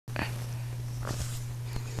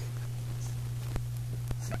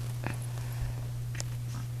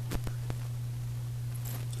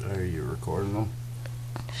recording them.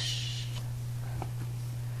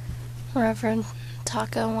 Wherever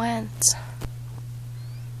Taco went.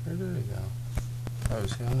 Where did he go? Oh,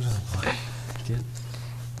 he's going to the blanket.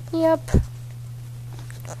 Yep.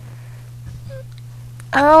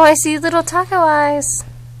 Oh, I see little taco eyes.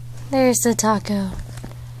 There's the taco.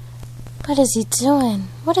 What is he doing?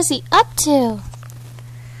 What is he up to?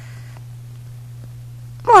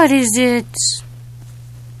 What is it?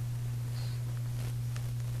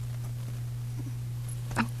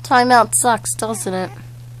 Timeout sucks, doesn't it?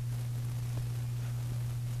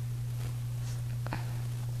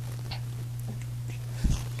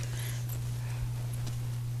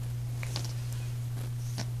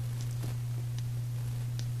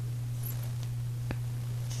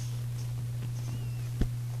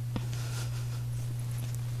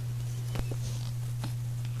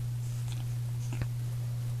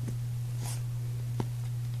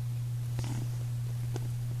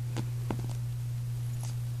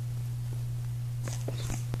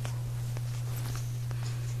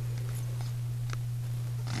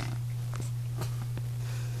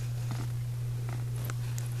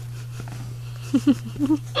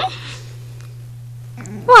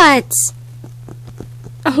 What?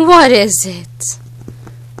 What is it?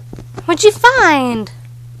 What'd you find?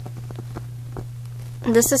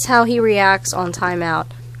 This is how he reacts on timeout.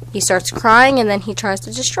 He starts crying and then he tries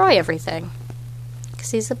to destroy everything.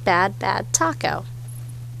 Because he's a bad, bad taco.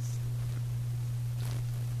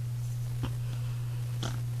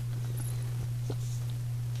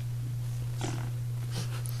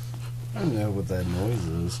 I don't know what that noise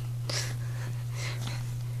is.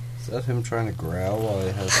 Is that him trying to growl while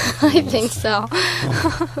he has something? I think so.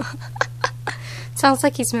 Sounds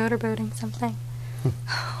like he's motorboating something.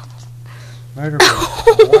 Motorboat.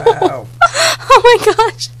 Wow. Oh my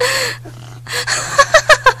gosh.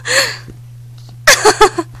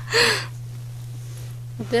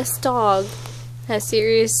 This dog has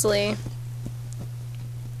seriously...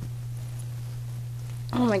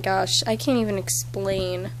 Oh my gosh, I can't even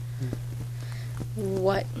explain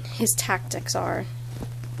what his tactics are.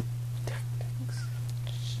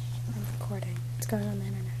 I'm recording. It's going on the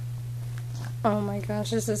internet. Oh my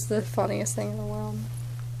gosh, this is the funniest thing in the world.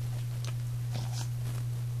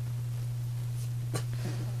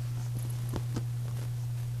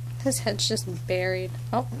 His head's just buried.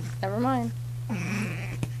 Oh, never mind.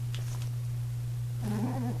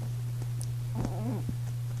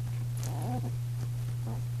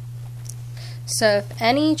 So if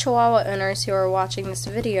any Chihuahua owners who are watching this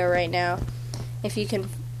video right now, if you can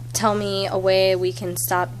tell me a way we can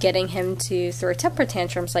stop getting him to throw temper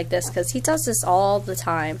tantrums like this, because he does this all the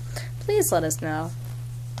time, please let us know.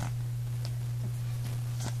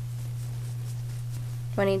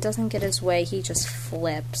 When he doesn't get his way, he just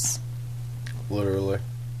flips. Literally.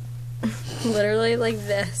 Literally like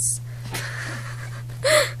this.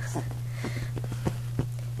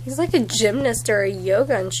 He's like a gymnast or a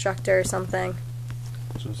yoga instructor or something.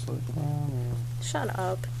 Just like, Shut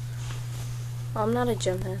up. I'm not a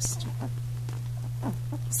gymnast.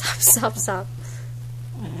 Stop, stop, stop.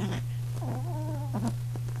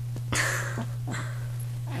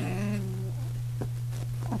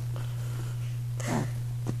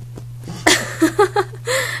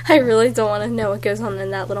 I really don't want to know what goes on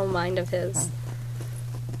in that little mind of his.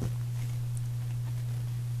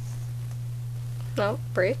 No,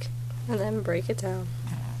 break. And then break it down.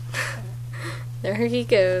 There he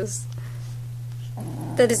goes.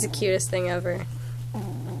 That is the cutest thing ever.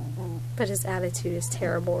 But his attitude is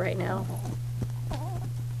terrible right now.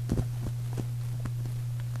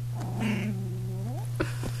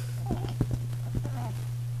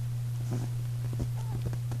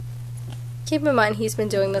 Keep in mind he's been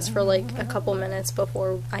doing this for like a couple minutes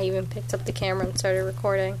before I even picked up the camera and started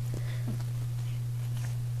recording.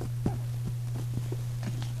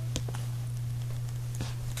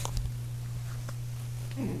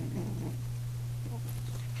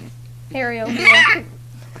 Ariel here.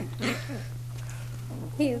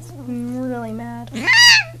 He's really mad.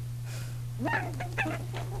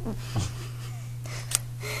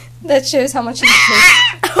 That shows how much he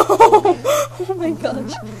hates. Oh my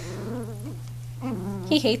gosh.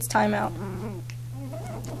 He hates timeout.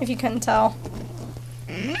 If you couldn't tell.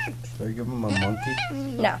 should I give him a monkey?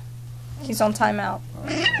 No. He's on timeout.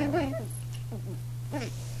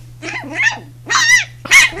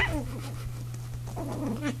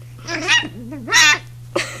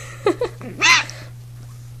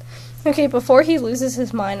 Okay, before he loses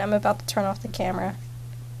his mind, I'm about to turn off the camera.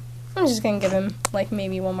 I'm just gonna give him, like,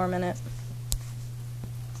 maybe one more minute.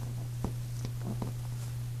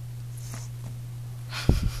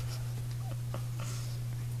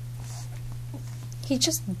 He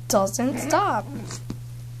just doesn't stop.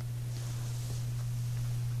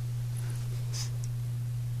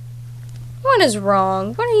 What is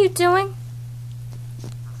wrong? What are you doing?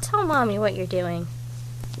 Tell Mommy what you're doing.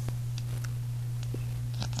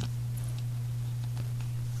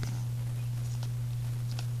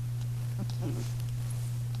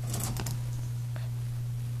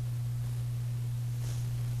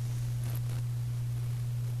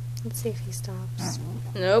 Let's see if he stops.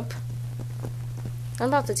 Nope. I'm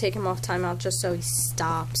about to take him off timeout just so he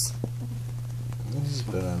stops. He's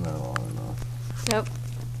been in there long enough. Nope.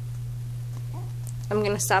 I'm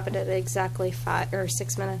gonna stop it at exactly 5 or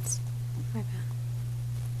 6 minutes. My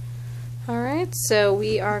bad. Alright, so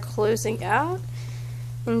we are closing out.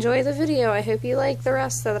 Enjoy the video. I hope you like the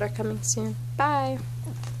rest that are coming soon. Bye.